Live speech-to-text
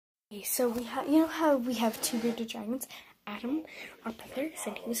Okay, so we have, you know how we have two bearded dragons? Adam, our brother,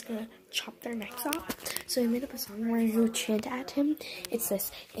 said he was gonna chop their necks off. So we made up a song where we would chant at him. It's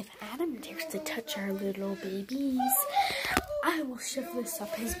this: if Adam dares to touch our little babies, I will shove this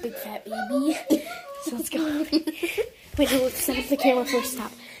up his big fat baby. So let's go. Wait, no, let's set up the camera first.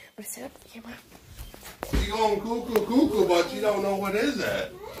 Stop. Let's set up the camera. You going cuckoo, but you don't know what is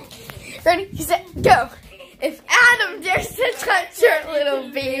it. Ready, set, go. If Adam dares to touch our little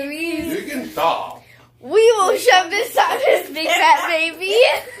babies, You can stop. we will shove this up his big fat baby.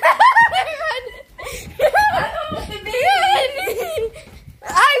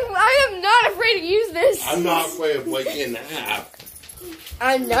 I am not afraid to use this. I'm not afraid of waking up.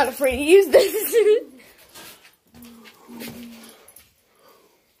 I'm not afraid to use this.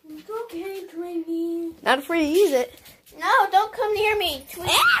 Okay, Twinkie. Not afraid to use it. No, don't come near me.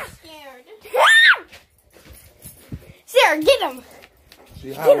 Twinkie's scared. Sarah, get him.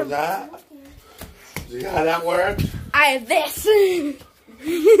 See how that? See how that works? I have this.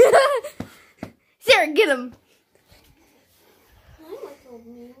 Sarah, get him. Hi, little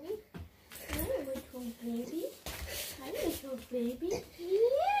baby. Hi, little baby. Hi, little baby.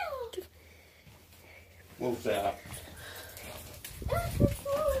 Yeah. Move that.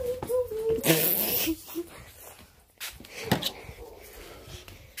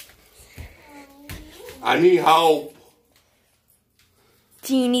 I need help.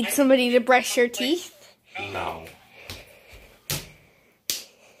 Do you need somebody to brush your teeth? No.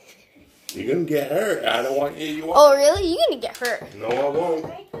 You're gonna get hurt. I don't want you. Oh, really? You're gonna get hurt. No, I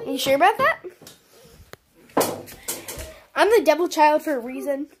won't. You sure about that? I'm the devil child for a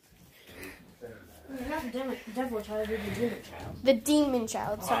reason. You're not the devil child, you're the demon child. The demon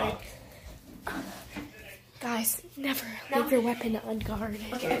child, sorry. Guys, never leave your weapon unguarded.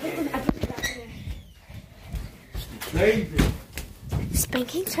 Okay, I put it back in Maybe.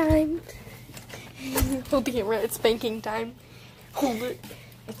 Spanking time. Hold the camera, it's spanking time. Hold it.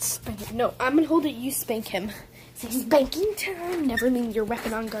 It's spanking. No, I'm gonna hold it, you spank him. Say spanking time. Never leave your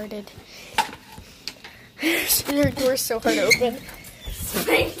weapon unguarded. Your door's so hard to open.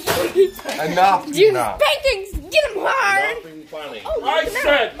 Spanking. Enough. Dude, Enough. spankings! Get him hard! Nothing funny. I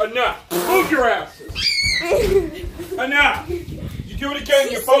said enough. Move your asses. Enough. You do it again,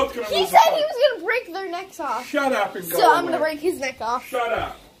 you're both gonna He lose. said he was gonna break their necks off. Shut up and go. So I'm gonna away. break his neck off. Shut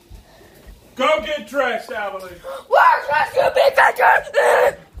up. Go get dressed, Abilene. We're dressed to be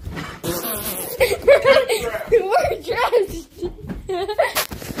better! We're dressed!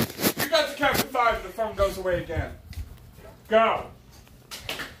 You got to count to 5 and the phone goes away again. Go.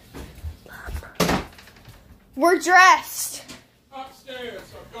 We're dressed! Upstairs.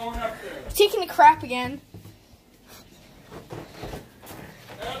 I'm going up there. Taking a crap again.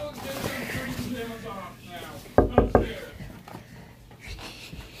 Abilene, get them 3 pajamas off now. Upstairs.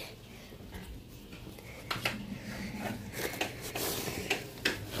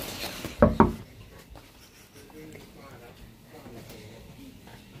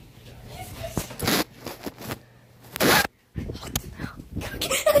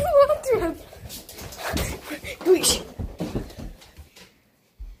 I want to. Please.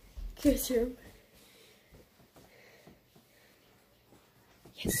 Kiss him.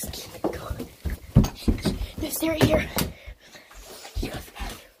 Yes, keep it going. No, stay right here. You go to the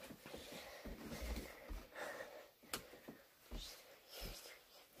bathroom.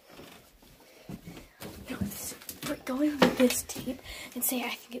 No, we're going with this tape and say, I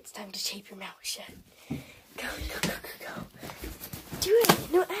think it's time to tape your mouth shut. Go, go, go, go, go. Do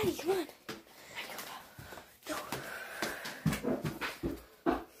it. No, Addie, come on. No.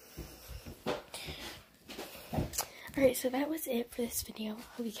 Alright, so that was it for this video.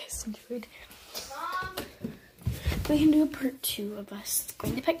 Hope you guys enjoyed. We can do a part 2 of us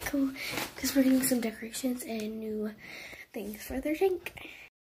going to Petco because we're getting some decorations and new things for their tank.